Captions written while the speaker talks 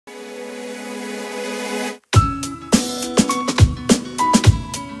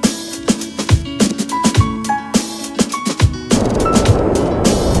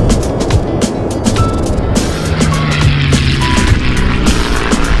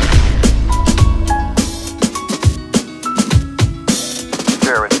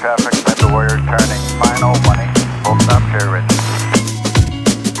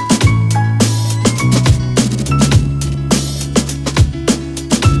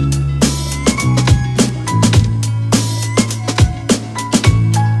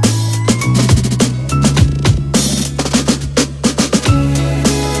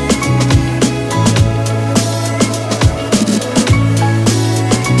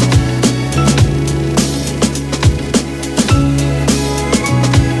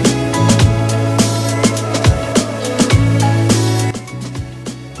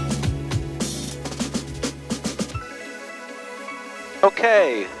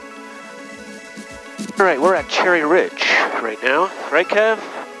All right, we're at Cherry Ridge right now. Right, Kev?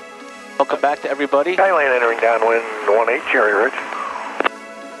 Welcome back to everybody. Skyline entering downwind 18 Cherry Ridge.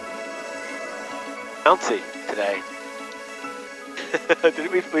 Bouncy today.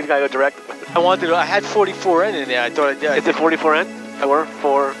 Did we gotta go direct? I wanted to, I had 44N in there. I thought I did. Is it 44N? I were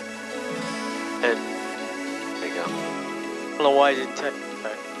 4N. There you go. I don't know why I didn't take.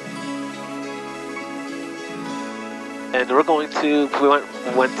 And we're going to, we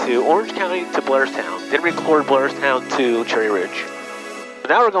went to Orange County to Blairstown. Didn't record Blairstown to Cherry Ridge. So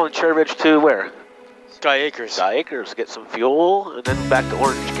now we're going Cherry Ridge to where? Sky Acres. Sky Acres, get some fuel, and then back to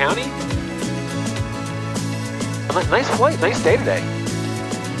Orange County. Nice flight, nice day today.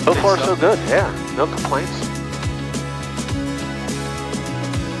 So far so good, yeah, no complaints.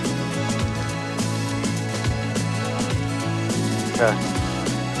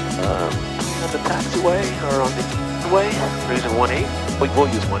 On the taxiway, or on the way, we're using 1.8. We will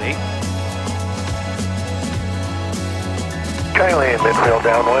use 1.8. Skyline midfield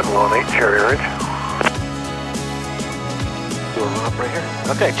downwind 18 Cherry Ridge. Do a run up right here.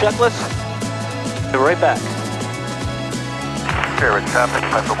 Okay, checklist. Be right back. Cherry Ridge traffic,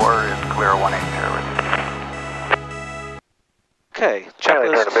 Piper Water is clear 18 Cherry Ridge. Okay,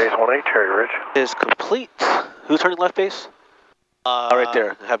 Skyline turn to checklist base 18 Cherry Ridge. is complete. Who's turning left base? Right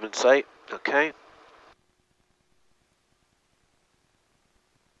there, have in sight. Okay.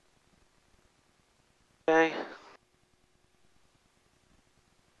 Okay.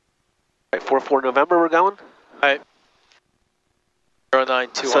 All right, 4-4 November we're going? Alright.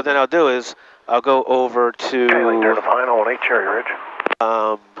 092. So then I'll do is, I'll go over to... Skyline turn to final 18 Cherry Ridge.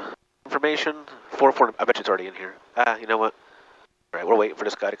 Information, 4-4, I bet you it's already in here. You know what? All right, we're waiting for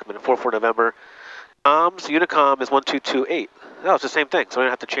this guy to come in. 4-4 November. Unicom is 1228. No, it's the same thing, so we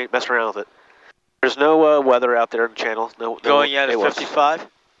don't have to change, mess around with it. There's no weather out there in the channel. No, going at a 55?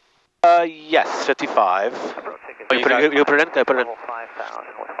 Yes, 55. Oh, you put it in? Can I put it in?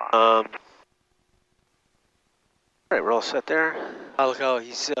 All right, we're all set there. Oh, look, oh,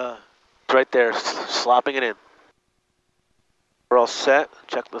 he's, It's right there, slopping it in. We're all set.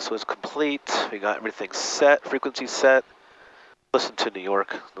 Checklist was complete. We got everything set, frequency set. Listen to New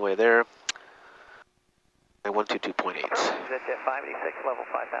York, the way there. And 122.8. 586, level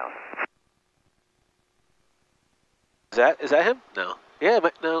 5000. Is that him? No. Yeah,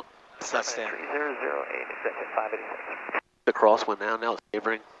 but no. it's not standard. 3008, executive 586. The crosswind now it's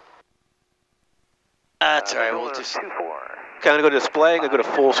favoring. That's alright, we'll just... 24. Okay, I'm gonna go to display, I'm gonna go to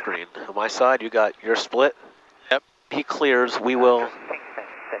full screen. On my side, you got your split. Yep. He clears, we will...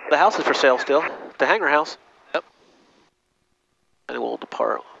 The house is for sale still. The hangar house. Yep. And we'll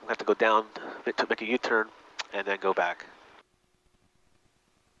depart. We'll have to go down to make a U-turn and then go back.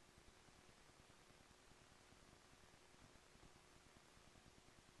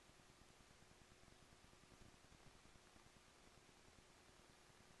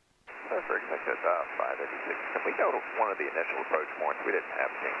 Perfect, exit 586. Can we go to one of the initial approach points? We didn't have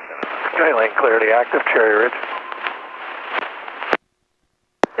things. Skyline clarity active, Cherry Ridge.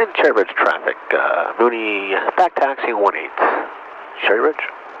 And Cherry Ridge traffic, Mooney back taxiing 18. Cherry Ridge.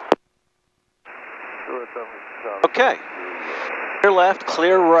 Okay. Clear left,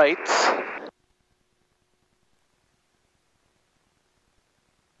 clear right.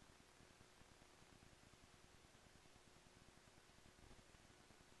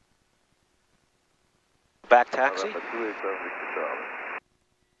 Back taxi.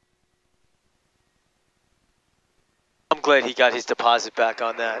 I'm glad he got his deposit back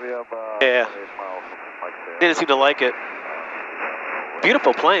on that. Yeah. Didn't seem to like it.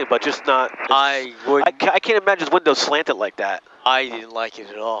 Beautiful plane, but just not... I can't imagine his windows slanted like that. I didn't like it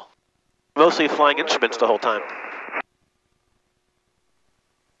at all. Mostly flying instruments the whole time.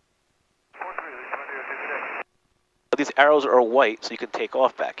 But these arrows are white, so you can take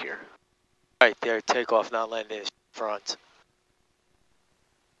off back here. Right there, takeoff, not landing in front.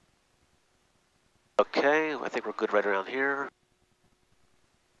 Okay, I think we're good right around here.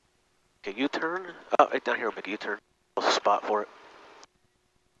 Make a U-turn. Oh, right down here, we'll make a U-turn. There's a spot for it.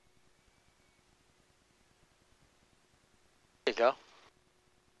 There you go.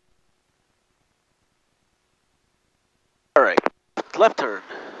 All right, left turn.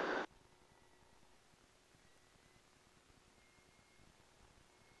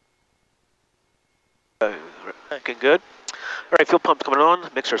 Looking good. All right, fuel pump's coming on.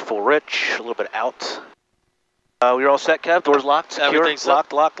 Mixer's full rich, a little bit out. We're all set, Kev. Doors locked, secure, Everything's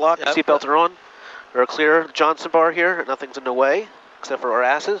locked. Yep. Seatbelts are on. We're clear. Johnson bar here. Nothing's in the way except for our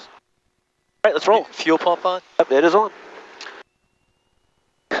asses. All right, let's roll. Fuel pump on? Yep, it is on.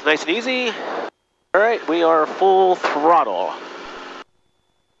 Nice and easy. All right, we are full throttle.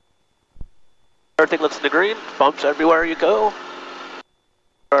 All Everything looks in the green. Bumps everywhere you go.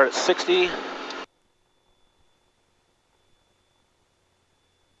 Start at 60.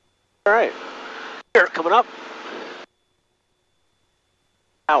 All right. Here, coming up.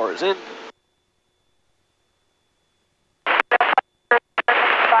 Hours in. Final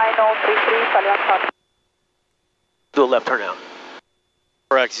 33, Salient. Do a left turnout.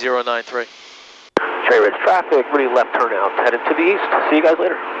 Correct, 093. Cherry Ridge traffic, really left turnout. Headed to the east. See you guys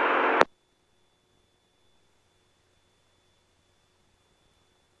later.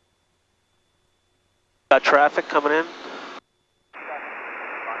 Got traffic coming in.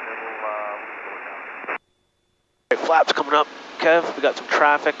 Okay, flaps coming up. Kev, we got some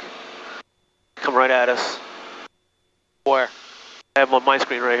traffic. Come right at us. Where? I have him on my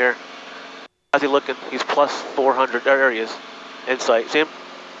screen right here. How's he looking? He's plus 400. There he is. In sight. See him?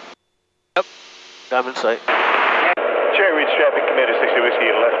 Yep. Got him in sight. Cherry Ridge traffic, Commander 60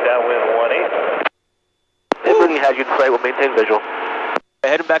 Whiskey, left downwind 18. If Mooney has you in sight, we'll maintain visual.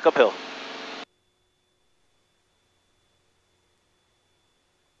 Heading back uphill.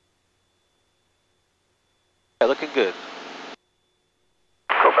 Yeah, looking good.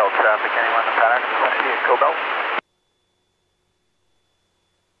 Cobalt traffic, anyone in the pattern? Especially at Cobalt?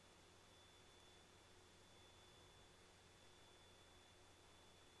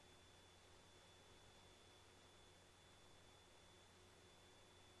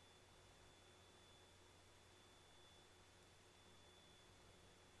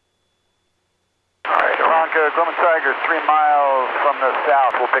 Grumman Tiger, 3 miles from the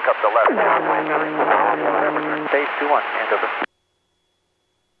south. We'll pick up the left. Base 21, hand over.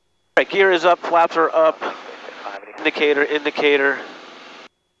 Right, gear is up, flaps are up. Indicator, indicator.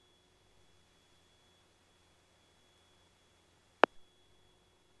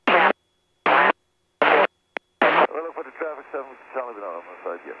 Look for the traffic 7, Charlie Banana on the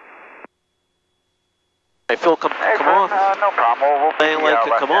side, yes. Hey, Phil, come off. No problem. We'll Lane light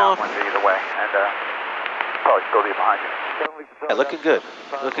could come off. Either way, and probably still be behind you. Yeah, looking good.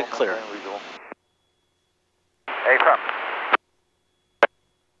 Looking clear. Hey, firm.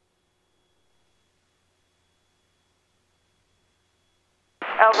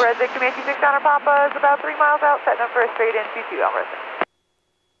 Alvarez, Victor, 26 Honor Papa is about 3 miles out, setting up for a straight in 22, Alvarez.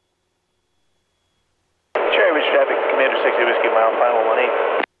 Cherry Ridge traffic, Commander 60 Whiskey, mile final 18.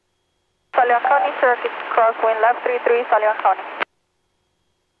 Salient County, circuit, crosswind left 33, Salient County.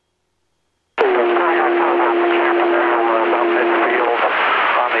 About midfield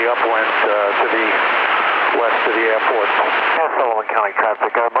on the upwind to the west of the airport. Sullivan County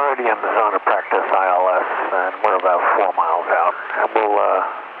traffic, I'm already in the zone of practice ILS, and we're about 4 miles out, and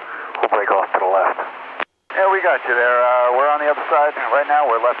we'll break off to the left. Yeah, we got you there. We're on the other side. Right now,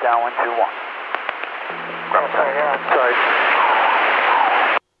 we're left downwind 21. Sorry.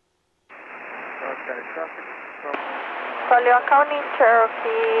 Salient County,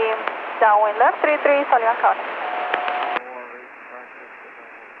 Cherokee, downwind left 33, Salient County.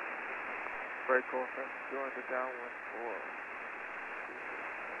 Break off and join the downwind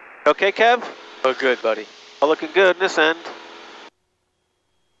 4. Okay, Kev? Oh, good, buddy. All looking good in this end.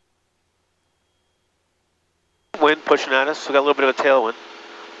 Wind pushing at us. We got a little bit of a tailwind.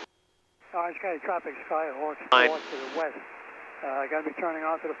 Orange County traffic, Skyhawk 4 Fine. to the west. Going to be turning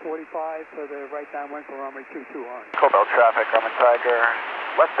onto the 45 for the right downwind for runway 22 on. Cobalt traffic, Grumman Tiger,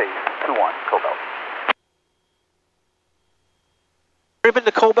 left base 21, Cobalt. Have you been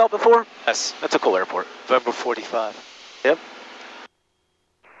to Cobalt before? Yes. That's a cool airport. November 45. Yep.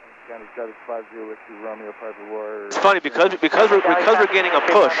 County traffic 50 Whiskey, Romeo, Piper Roar. It's funny because we're getting a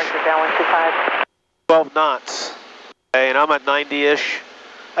push. 12 knots. Okay, and I'm at 90-ish.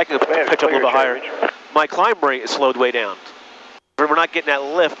 I can pitch up a little bit higher. My climb rate is slowed way down. We're not getting that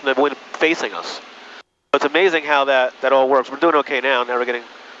lift and the wind facing us. So it's amazing how that all works. We're doing okay now. Now we're getting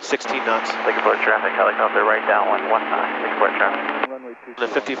 16 knots. Take a traffic, helicopter right downwind 19. Take a traffic. Runway 22. The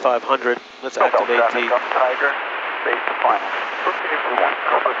 5500. Let's Cobalt activate traffic, the. Grumman Tiger, base to final. 21,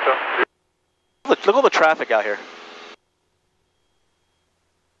 Cobalt. Look at all the traffic out here.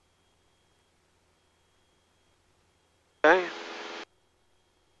 Okay.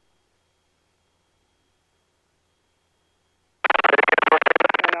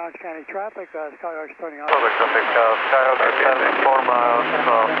 Orange County traffic, Skyhawk's turning on. Cobalt traffic, Skyhawk is 4 miles,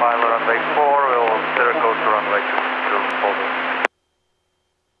 final runway 4, we'll circle to runway 22,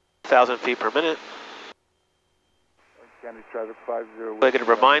 1,000 feet per minute. Orange County traffic 50. We'll get a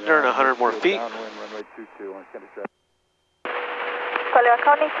reminder and 100 more feet. Downwind, runway 22, Orange County traffic. Salient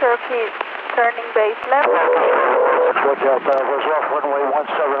County, Cherokee, turning base left.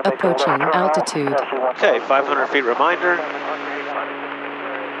 Approaching altitude. Okay, 500 feet reminder.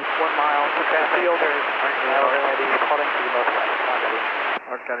 1 mile to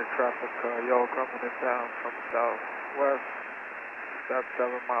Orange County traffic, yellow coming in down from southwest. About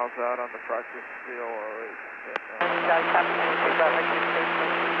 7 miles out on the practice field.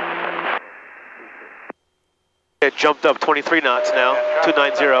 It jumped up 23 knots now,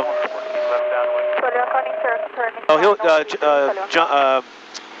 290. Oh,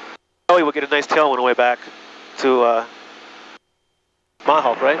 Joey will get a nice tailwind away back to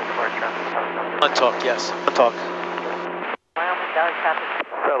Mohawk, right? Montauk, yes. Montauk.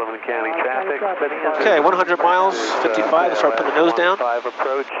 Sullivan County traffic. Okay, 100 miles, 55. We'll start putting the nose down. 5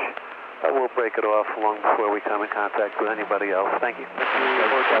 approach. We'll break it off long before we come in contact with anybody else. Thank you.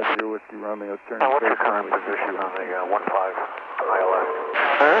 What's your current position on the 15 ILS?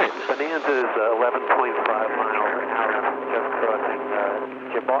 All right. Bonanza is 11.5 miles an hour, just crossing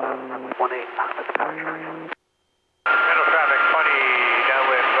Gibraltar, 18 departure. Middle traffic, 20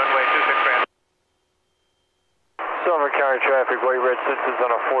 downwind, runway 26 grand. Sullivan County traffic, White Red Simpsons on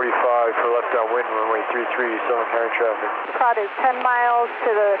a 45 for left downwind, runway 33, Sullivan County traffic. Cloud is 10 miles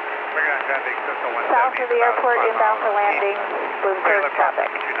to the Traffic, south of the airport, inbound for landing, with curve traffic.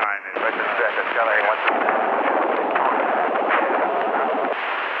 29 is registered at Skyline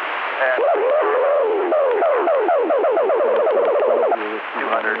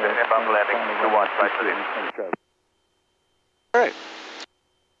 200 inbound landing, 2 watts by city. All right.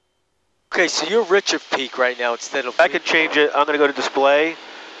 Okay, so you're Richard Peak right now instead of... I can change it. I'm going to go to display.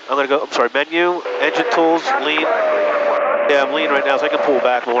 I'm sorry, menu, engine tools, lean. Yeah, I'm lean right now, so I can pull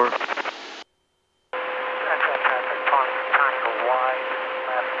back more.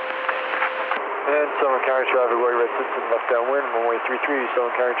 And Sullivan County traffic, White Red Simpson, left downwind, runway 33,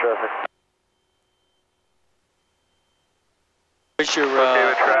 Sullivan County traffic. Where's your...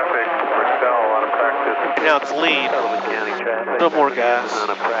 traffic, Bristol on a practice. Now it's lean. Sullivan County traffic. A little more gas. On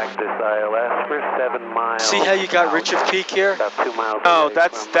a practice ILS for 7 miles. See how you got Richard Peak here? About 2 miles Oh, away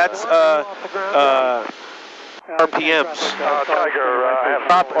that's from, RPMs. Tiger,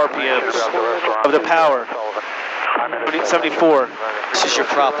 Top RPMs of the power. 74. This is your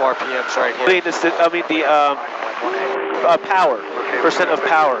prop RPMs right here. The power, percent of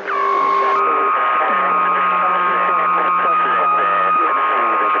power.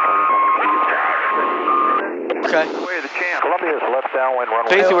 Okay. Columbia's left downwind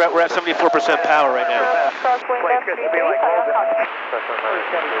runway. Basically, we're at 74% power right now.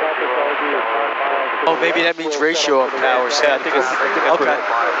 Oh, maybe that means ratio of powers. Yeah, I think it's okay.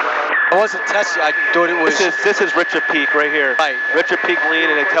 I wasn't testing. I thought it was... This is Richard Peak right here. Right. Richard Peak lean,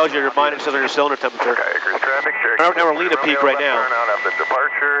 and it tells you your minus of your cylinder temperature. traffic, Now we're lean at peak right now. Turn out of the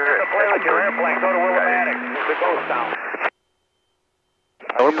departure. Your airplane, go to Willimantic. The ghost town.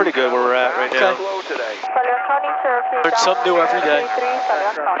 Oh, we're pretty good where we're at right now. Slow today. Learn something new every day.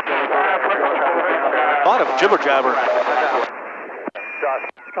 A lot of jibber jabber.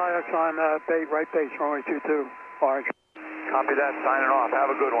 Skyhawks on right base, runway 22, orange. Copy that, signing off. Have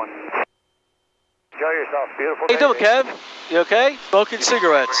a good one. Enjoy yourself. Beautiful How you doing, Kev? You okay? Smoking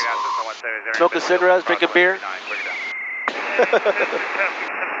cigarettes. Smoking cigarettes, drinking beer?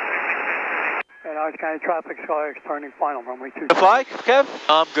 And Orange County traffic, Skyhawks turning final, runway 22. To fly, Kev?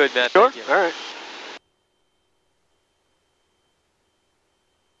 I'm good, man. Sure? Thank you. All right.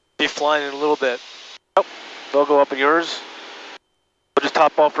 Be flying in a little bit. Oh, they'll go up in yours. We'll just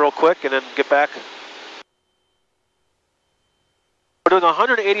top off real quick and then get back. We're doing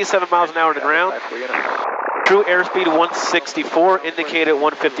 187 miles an hour to the ground. True airspeed 164, indicated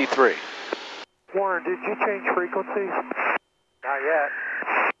 153. Warren, did you change frequencies? Not yet.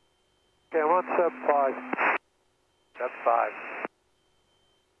 Okay, I'm on sub 5. Sub 5.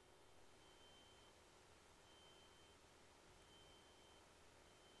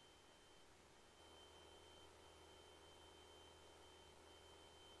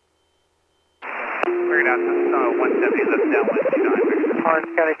 We're down to 170, left downwind, 29. Orange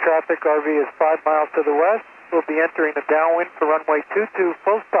County traffic, RV is 5 miles to the west. We'll be entering the downwind for runway 22,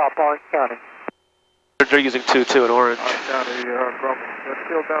 full stop, Orange County. They're using 2-2 in orange. Orange County,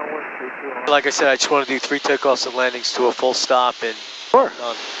 still downwind, 22. Like I said, I just want to do 3 takeoffs and landings to a full stop and... Sure.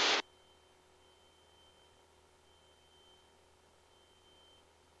 done.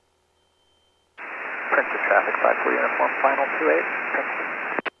 Princeton traffic, 5-4 uniform, final 28, Princeton.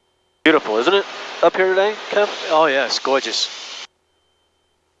 Beautiful, isn't it? Up here today, Kev? Oh, yeah, it's gorgeous.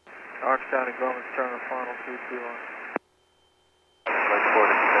 Orange County, Grumman's turn, final 2-2 on.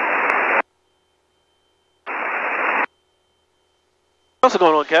 What's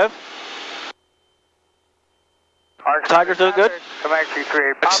going on, Kev? Tiger's doing good? Command 3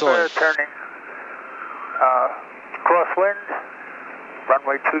 Excellent. turning crosswind,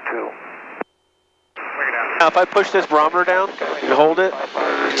 runway 22. Now, if I push this barometer down and hold it,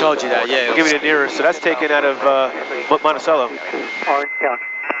 I told you that, yeah. give me the nearest. So that's taken out of Monticello. Orange County.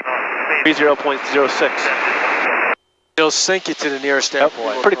 30.06. It'll sink you to the nearest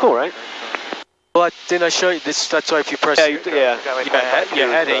airport. Pretty cool, right? But didn't I show you this? That's why if you press Yeah. your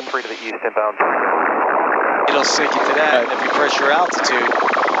heading, 3 to the east inbound. it'll sink you to that. And if you press your altitude,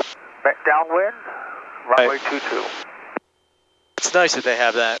 Downwind, runway 22. it's nice that they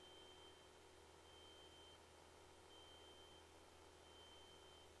have that.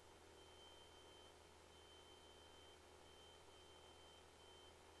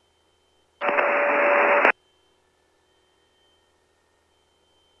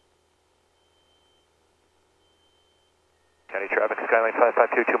 County traffic, Skyline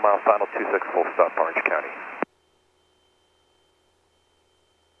 5522, 2 miles, final 26, full stop, Orange County.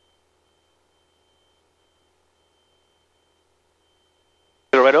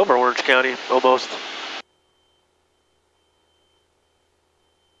 They're right over Orange County, almost.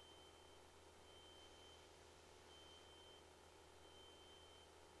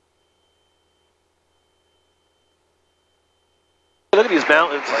 Look at these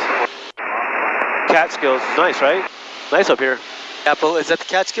mountains. Catskills is nice, right? Nice up here. Apple, is that the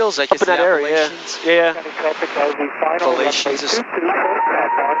Catskills? I guess Up in that the area, Appalachians. yeah. County traffic, final Appalachians is-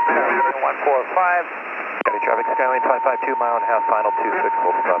 145. County traffic, Skyline 552, mile and a half, final 26,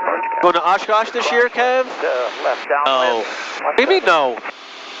 full stop, Orange County. Going to Oshkosh this year, Kev? Left No. downwind. What do you mean no?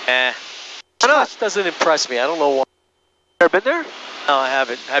 Eh. Oshkosh doesn't impress me. I don't know why. Ever been there? No, I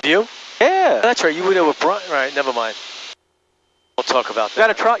haven't. Have you? Yeah. That's right. You were there with Brian. Right, never mind. We'll talk about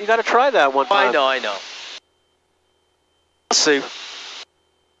that. You gotta try that one time. I know. I'll see. Is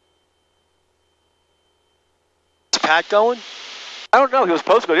Pat going? I don't know. He was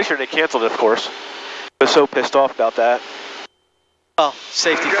supposed to go this year and they canceled it, of course. I was so pissed off about that. Oh,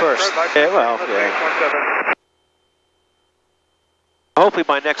 safety first. Yeah, well, yeah. Hopefully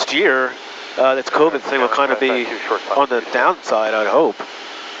by next year, this COVID thing will kind of be on the downside, I'd hope.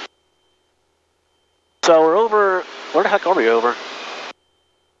 So we're over, where the heck are we over?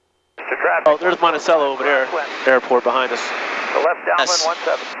 Oh, there's Monticello over there, airport behind us. The left downwind, Yes.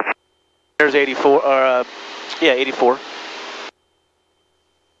 17. There's 84, yeah, 84.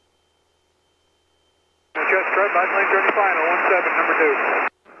 Just right by lane 30 final, 17, number 2.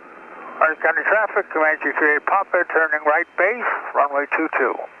 Orange County traffic, Comanche 38 Papa, turning right base, runway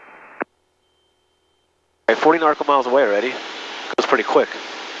 22. Okay, 40 nautical miles away already. Goes pretty quick.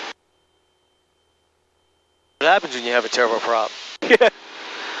 What happens when you have a turboprop? Yeah.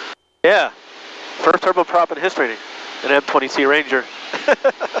 Yeah. First turboprop in history. An M20C Ranger.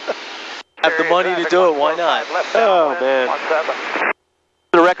 Have the money to do it, why not? Oh, man. 17.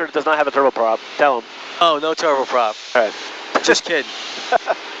 The record does not have a turboprop. Tell him. Oh, no turboprop. All right. Just kidding.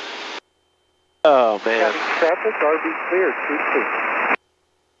 Oh, man. Traffic, RB clear,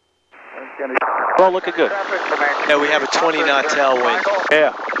 22. Well, looking good. Yeah, we have a 20 knot tailwind.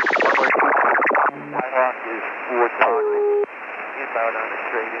 Yeah.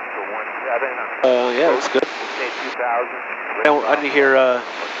 Yeah, that's good. I didn't hear, I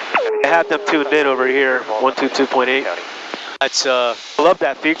had them tuned in over here, 122.8. That's, I love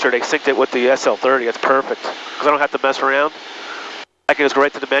that feature. They synced it with the SL30. That's perfect. Because I don't have to mess around. I can just go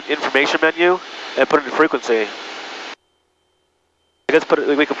right to the information menu and put it in frequency. I guess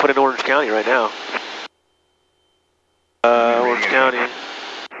we can put in Orange County right now. Orange County.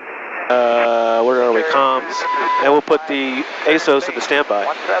 Where are we? Comms. And we'll put the ASOS in the standby.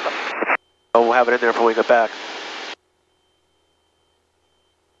 17. Oh, we'll have it in there before we get back.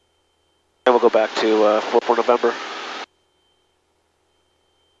 And we'll go back to 4 November.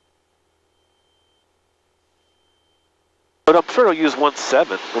 But I'm sure it'll use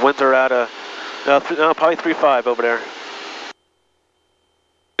 1.7. The winds are at probably 3.5 over there.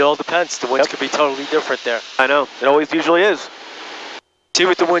 it all depends. The winds could be totally different there. I know. It always usually is. See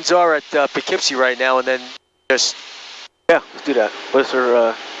what the winds are at Poughkeepsie right now, and then just... Yeah, let's do that. What's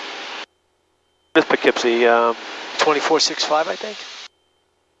our, this Poughkeepsie, 2465, I think.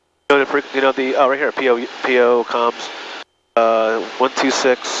 oh, right here, PO comms,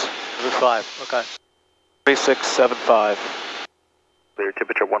 126. 5, okay. 2675. Clear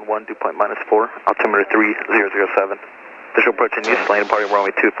temperature 11, dew point -4, altimeter 3007. Official approach in east lane, party runway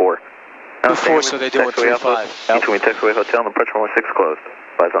 24. 24, so they're doing 3-5. Between Taxiway Hotel and approach runway 6 closed.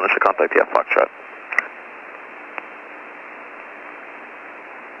 Advise on initial contact, yeah, Foxtrot.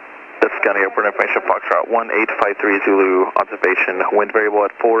 That's County Airport information, Foxtrot 1853 Zulu, observation, wind variable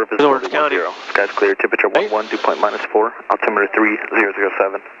at 4, visibility 10. Skies clear, temperature 11, dew point -4, altimeter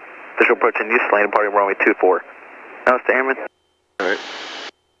 3007. Official approach in east lane, party runway 24. Now it's the airman. Alright.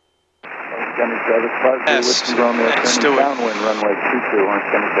 County Driver 50 Whiskey Romeo, turning downwind, runway 22, Orange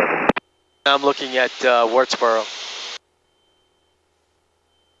County Driver. I'm looking at Wurtsboro.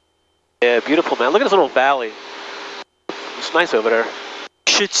 Yeah, beautiful, man. Look at this little valley. It's nice over there. You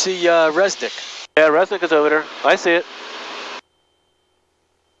should see Resnick. Yeah, Resnick is over there. I see it.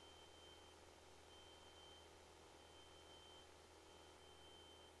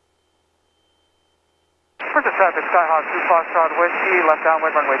 Princeton traffic, Skyhawk 2 Foxtrot Whiskey, left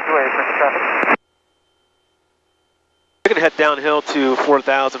downwind, runway 28, Princeton traffic. We're going to head downhill to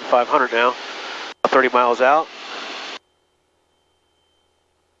 4,500 now, 30 miles out.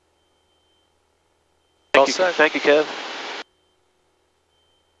 Thank you, Kev.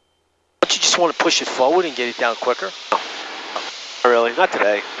 Don't you just want to push it forward and get it down quicker? Not really, not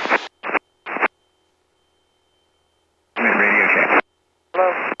today. Radio check.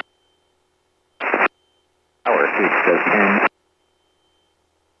 Hello. Tower 6 says 10.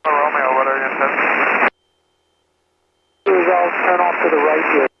 Romeo, what are you intending? I'll turn off to the right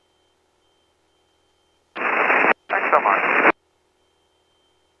here. Thanks so much.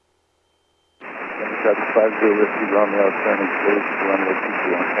 Traffic 50 Whiskey Romeo, turning stage, runway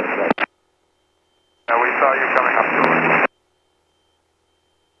 22, Orange County Driver. We saw you coming up to us.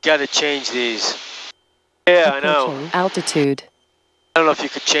 Got to change these. Yeah, I know. Approaching altitude. I don't know if you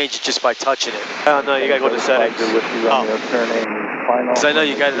could change it just by touching it. Oh, no, you got to go to settings. 50 Whiskey Romeo, turning final. Because I know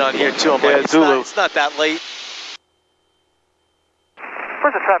you got it on here too. I'm like, it's not that late.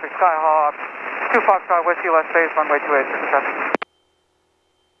 Princeton traffic, Skyhawk 2 Foxtrot Whiskey, left base, runway 28, Princeton traffic.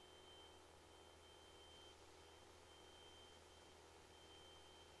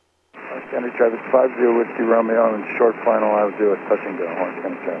 Orange County Traffic 50 Whiskey Romeo, and short final, I will do a touch and go, Orange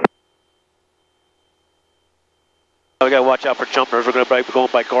County Traffic. We got to watch out for jumpers. We're going to be going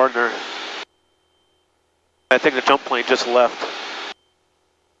by Gardner. I think the jump plane just left.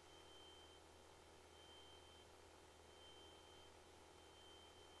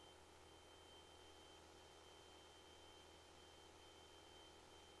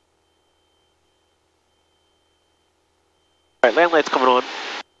 All right, land light's coming on.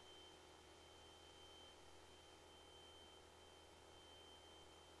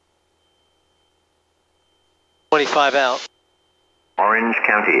 $25 out. Orange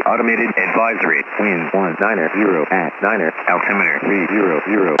County Automated Advisory, wind 190 at 9er, altimeter 300.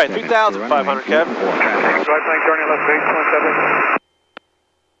 All right, 3,500, Kev. Right plane turning left base, 27.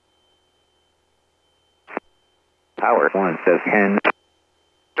 Tower 1 says 10.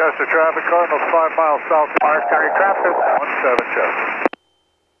 Just the traffic, Cardinals 5 miles south, Orange County traffic, 17 Jeff.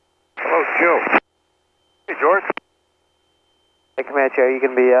 Hello, Joe. Hey, George. Hey, Command Chair, you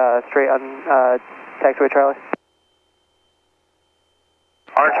can be straight on taxiway Charlie.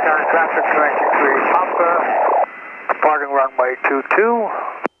 Orange County traffic, 93 Papa, departing runway 22.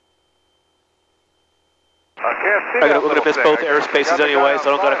 We're going to miss both airspaces anyway,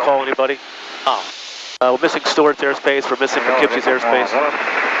 so I don't got to call anybody. Oh. We're missing Stewart's airspace, we're missing Poughkeepsie's airspace.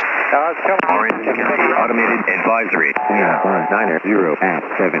 Orange County Automated Advisory, wind 190 at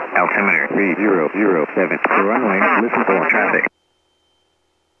 7, altimeter 3007. Runway, listen for traffic.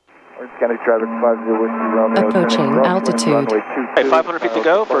 Orange County traffic 50 Whiskey Romeo. Approaching altitude. Hey, 500 feet to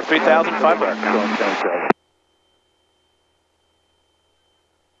go for 3,500.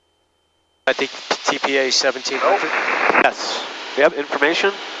 I think TPA 1700. Yes. We have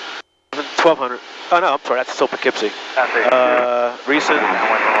information. 1,200. Oh no, I'm sorry, that's still Poughkeepsie. Recent.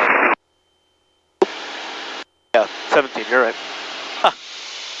 Yeah, 17, you're right. Huh.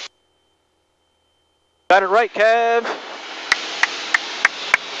 Got it right, Kev.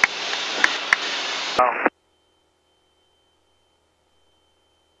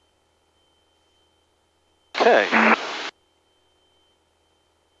 Okay.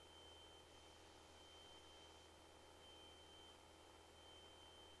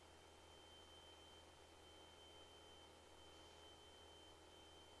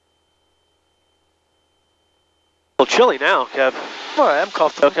 A little chilly now, Kev. All right, I'm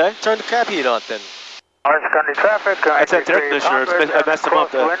comfortable. Okay. Turn the cap heat on then. Orange County traffic, That's that air conditioner. I messed them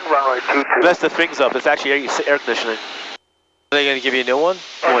up. runway 22. Messed the things up. It's actually air conditioning. Are they going to give you a new one?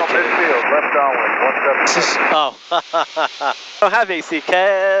 Midfield, left downwind, 17. Oh. Don't have AC,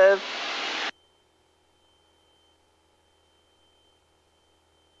 Kev.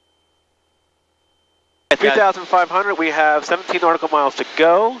 At 3,500, we have 17 nautical miles to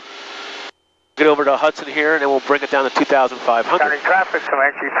go. Get over to Hudson here, and then we'll bring it down to 2,500. County traffic,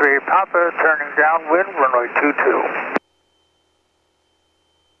 Comanche 3 Papa, turning downwind, runway 22.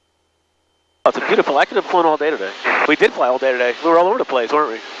 Oh, it's beautiful. I could have flown all day today. We did fly all day today. We were all over the place,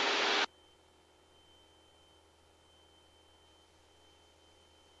 weren't we?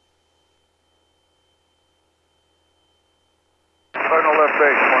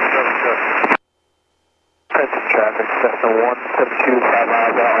 base, 172. Attention traffic, Cessna 172, 5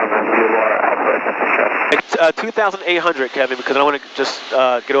 miles out on the Wheelwater Alpha, attention traffic. It's 2,800, Kevin, because I don't want to just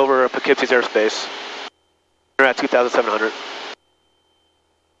get over Poughkeepsie's airspace. We're at 2,700.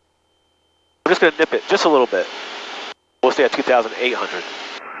 I'm just going to nip it just a little bit. We'll stay at 2,800.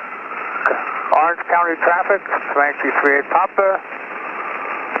 Orange County traffic, Comanche 38 Papa,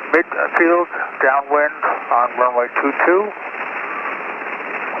 midfield, downwind on runway 22.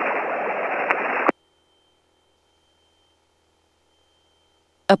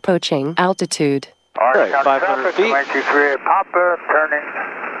 Approaching altitude. Orange Right, County 500 traffic, feet. Comanche 38 Papa, turning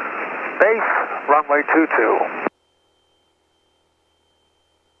base, runway 22.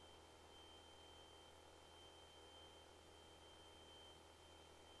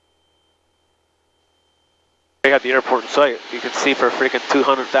 They got the airport in sight. You can see for freaking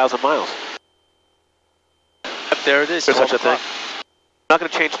 200,000 miles. Yep, there it is. There's such a 12 thing. I'm not going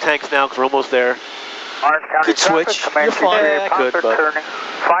to change tanks now because we're almost there. Orange County Could traffic, switch. Comanche You're fine. 38 Yeah, I Papa, could, but- turning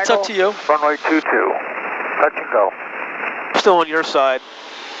final, It's up to you. runway 22. Touch and go. I'm still on your side.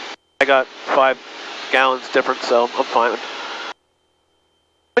 I got 5 gallons different, so I'm fine. How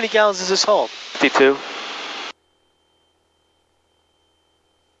many gallons does this hold? 52.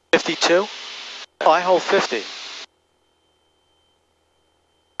 52? Oh, I hold 50. What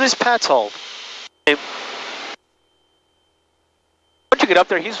does Pat's hold? Once you get up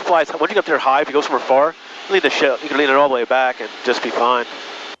there, he's flies. Once you get up there high, if you go somewhere far, lean the ship. You can lean it all the way back and just be fine.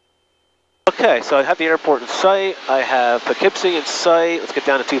 Okay, so I have the airport in sight. I have Poughkeepsie in sight. Let's get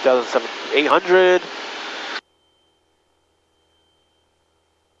down to 2,800.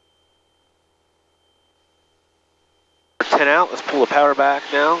 We're 10 out. Let's pull the power back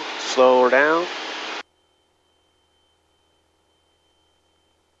now. Slow her down.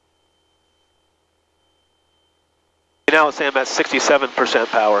 Now it's saying I'm at 67%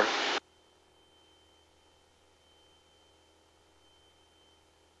 power.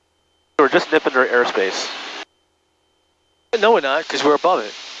 We're just nipping their airspace. No, we're not, because we're above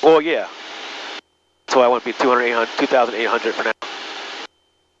it. Well, yeah. That's why I want to be 2,800 for now.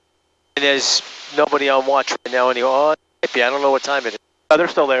 And there's nobody on watch right now anyway. Oh, maybe. I don't know what time it is. Oh, they're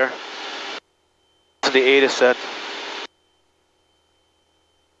still there. So the 8 is set.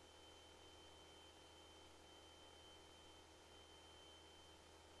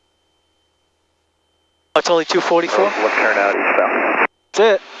 Oh, it's only 2:44? Left turn out eastbound. That's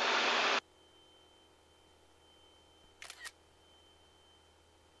it.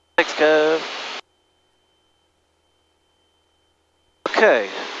 Thanks, Kev. Okay,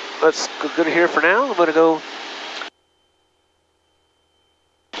 let's go good here for now. I'm gonna go.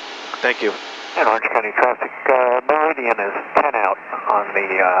 Thank you. And Orange County traffic, Meridian is 10 out on the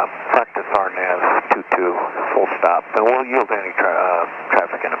practice RNAV 22 full stop. And we'll yield any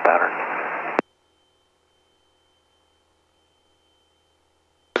traffic in a pattern.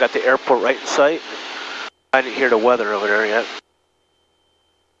 I got the airport right in sight. I didn't hear the weather over there yet.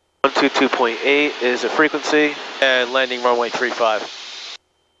 122.8 is the frequency. And landing runway 35.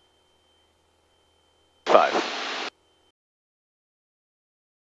 5.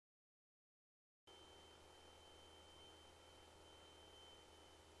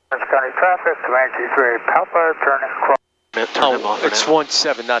 Orange County traffic, Comanche 38 Papa, turning cross. Turn him off Oh, for it's now.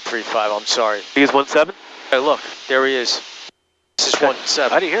 17, not 35. I'm sorry. He's 17? Hey, look, there he is. This is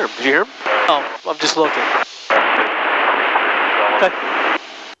 17. I didn't hear him. Did you hear him? Oh, I'm just looking. Okay. I'm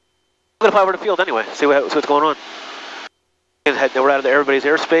gonna fly over the field anyway. See what's going on. And we're out of everybody's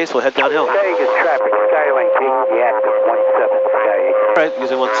airspace. We'll head downhill. Vegas traffic, Skylink Team, the active 17, Sky 8. Right,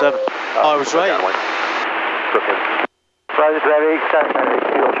 using 17. Oh, I was right. Roger, Sky 8, Sky 8.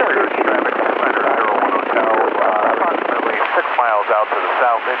 Charter traffic, Commander Ira 1 approximately 6 miles out to the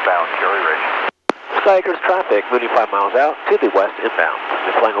south inbound, Jerry Ridge. Skykers traffic, moving 5 miles out to the west inbound.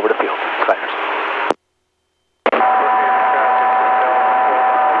 We're flying over the field. Skykers.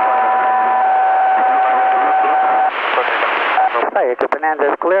 Sky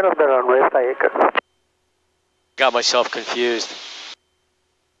Fernandez, clear of the runway, Sky Got myself confused.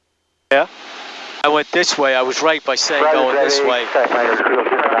 Yeah? I went this way. I was right by saying going this way.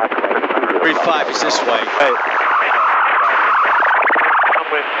 35 is this way. Hey.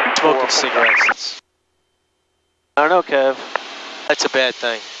 Smoking cigarettes. I don't know, Kev. That's a bad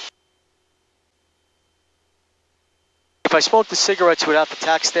thing. If I smoke the cigarettes without the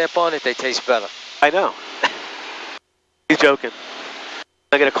tax stamp on it, they taste better. I know. He's joking.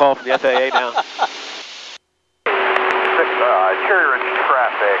 I get a call from the FAA now. Cherry Ridge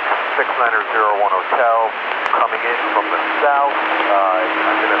traffic, 6901 Hotel, coming in from the south.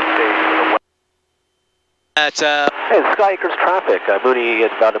 I'm going to stay to the west. That's Hey, Sky Acres traffic. Mooney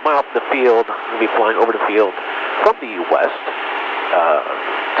is about a mile from the field. We'll be flying over the field from the west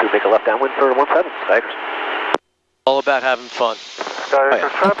to make a left downwind for 17 Sky Acres. all about having fun. Sky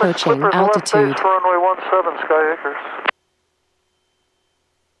Acres traffic. Approaching Clippers altitude. left base for runway 17, Sky Acres.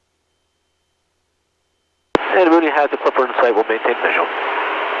 And Mooney has the Clipper in sight. We'll maintain visual.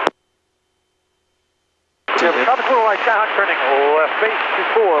 Traffic little right down, turning left base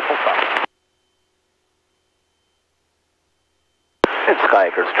 24, full stop. And Sky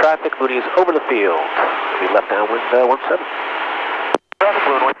Acres traffic. Mooney is over the field. We'll be left downwind 17. Traffic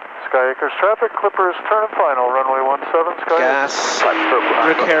runway. Sky Acres traffic, Clippers turn and final, runway 17, Sky Gas,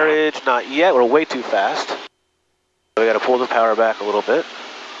 undercarriage, not yet. We're way too fast. So we got to pull the power back a little bit.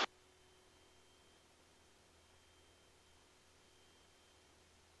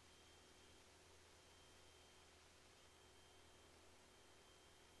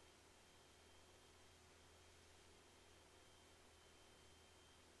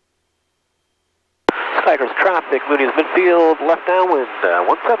 Sky Acres traffic, Mooney is midfield, left downwind,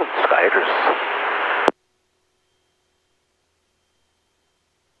 17, Sky Acres.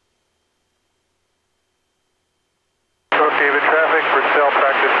 David traffic for cell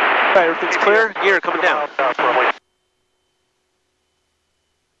practice. All right, everything's clear. Gear coming down.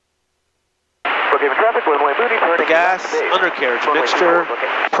 David traffic, runway Mooney turning. Gas, undercarriage, mixture,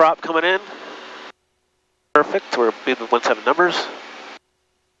 prop coming in. Perfect. We're beating the 17 numbers.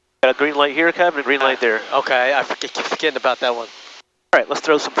 Got a green light here, Kevin, and a green light there. Okay, I keep forgetting about that one. All right, let's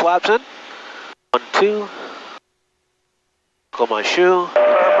throw some flaps in. 1, 2. Buckle my shoe. Mooney,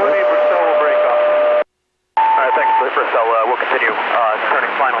 Bristol will break off. All right, thanks, Bristol. We'll continue.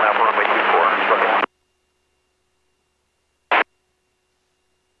 Turning final now for runway 24.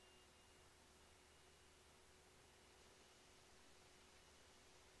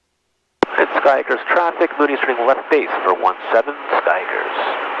 And Sky Acres traffic, Mooney's turning left base for 17, Sky Acres.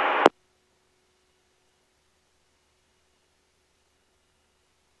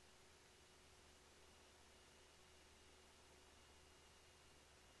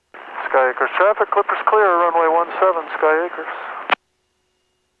 Sky Acres traffic, Clippers clear, runway 17, Sky Acres.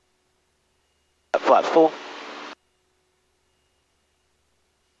 Flaps full.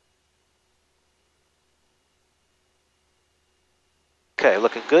 Okay,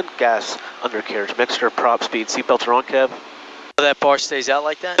 looking good. Gas, undercarriage, mixture, prop speed, seatbelts are on, Kev. So that bar stays out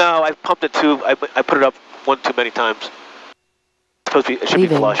like that? No, I pumped it too. I put it up one too many times. It's supposed to be, it should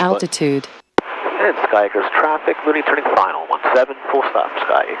Leaving be flush. altitude. And Sky Acres traffic, Mooney turning final, 17, full stop,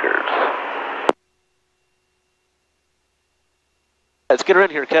 Sky Acres. Let's get her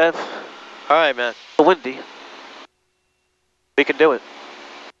in here, Kev. All right, man. It's windy. We can do it.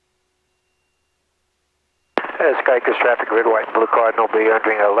 Sky Acres traffic, red, white, and blue Cardinal will be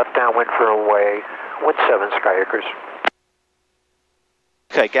entering a left downwind for runway 17, Sky Acres.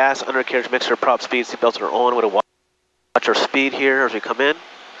 Okay, gas, undercarriage, mixture, prop speed, seatbelts are on. We're going to watch our speed here as we come in.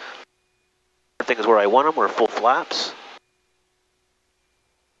 Everything is where I want them. We're full flaps.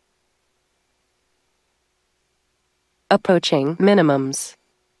 Approaching minimums.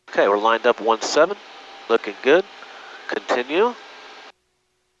 Okay, we're lined up 17. Looking good. Continue.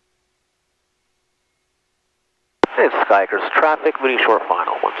 And Sky Acres traffic, Mooney short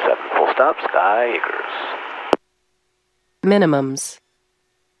final, 17, full stop, Sky Acres. Minimums.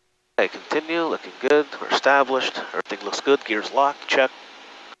 Okay, continue, looking good, we're established, everything looks good, gears locked, check.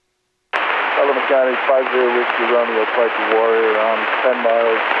 Element County 50 Whiskey Romeo Piper Warrior, I'm 10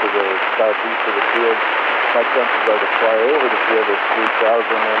 miles to the southeast of the field. My chances are to fly over the field at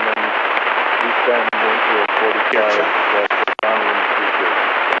 3,000 and then descend into a 45 downwind 32.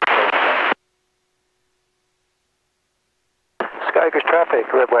 Sky Acres traffic,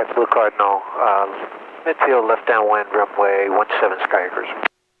 red, white, blue Cardinal, midfield left downwind, runway 17, Sky Acres.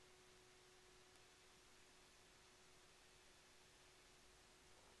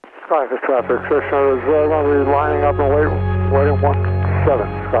 Sky Acres traffic, Session is going to be lining up and waiting 17,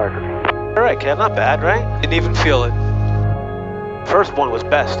 Sky Acres. All right, Kev, not bad, right? Didn't even feel it. First one was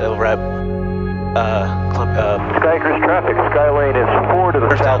best over at, Sky Acres traffic, Skylane is 4 to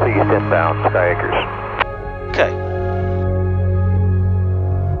the southeast inbound, Sky Acres. Okay.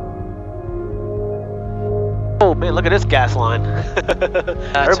 Oh man, look at this gas line.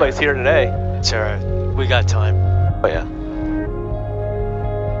 Everybody's here today. It's all right. We got time. Oh yeah.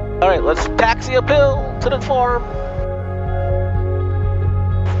 All right, let's taxi uphill to the farm.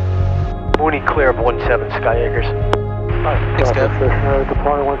 Mooney clear of 17, Sky Acres. Thanks, Kev.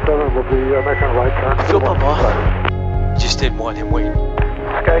 Deploying 17 will be making a right turn. Fuel pump off. Just didn't want him waiting.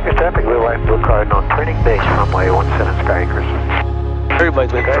 Sky Acres traffic, blue, white, blue Cardinal, turning base, runway 17, Sky Acres.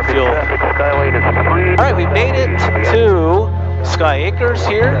 Everybody's waiting for fuel. Alright, we made it to Sky Acres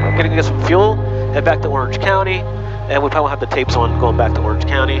here. Gonna get some fuel, head back to Orange County, and we probably won't have the tapes on going back to Orange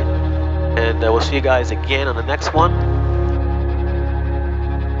County. And we'll see you guys again on the next one.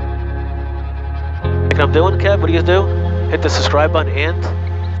 Think I'm doing, Kev? What do you do? Hit the subscribe button and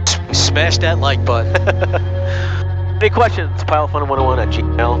smash that like button. Any questions?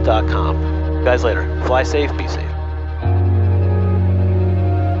 Pilotfun101@gmail.com. Guys, later. Fly safe, be safe.